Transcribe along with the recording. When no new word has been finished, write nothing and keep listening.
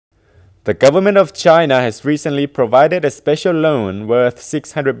The government of China has recently provided a special loan worth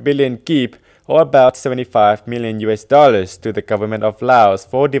 600 billion kip, or about $75 million to the government of Laos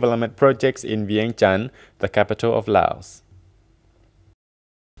for development projects in Vientiane, the capital of Laos.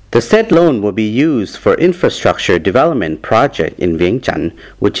 The said loan will be used for infrastructure development project in Vientiane,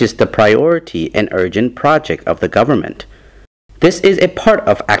 which is the priority and urgent project of the government. This is a part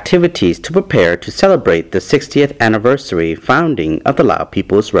of activities to prepare to celebrate the 60th anniversary founding of the Lao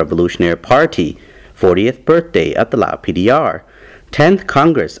People's Revolutionary Party, 40th birthday of the Lao PDR, 10th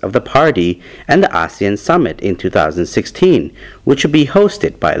Congress of the Party, and the ASEAN Summit in 2016, which will be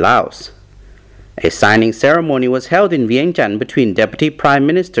hosted by Laos. A signing ceremony was held in Vientiane between Deputy Prime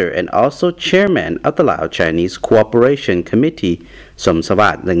Minister and also Chairman of the Lao-Chinese Cooperation Committee,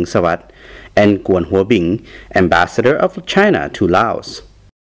 Somsavat, Lengsavad, and Guan Huabing, Ambassador of China to Laos.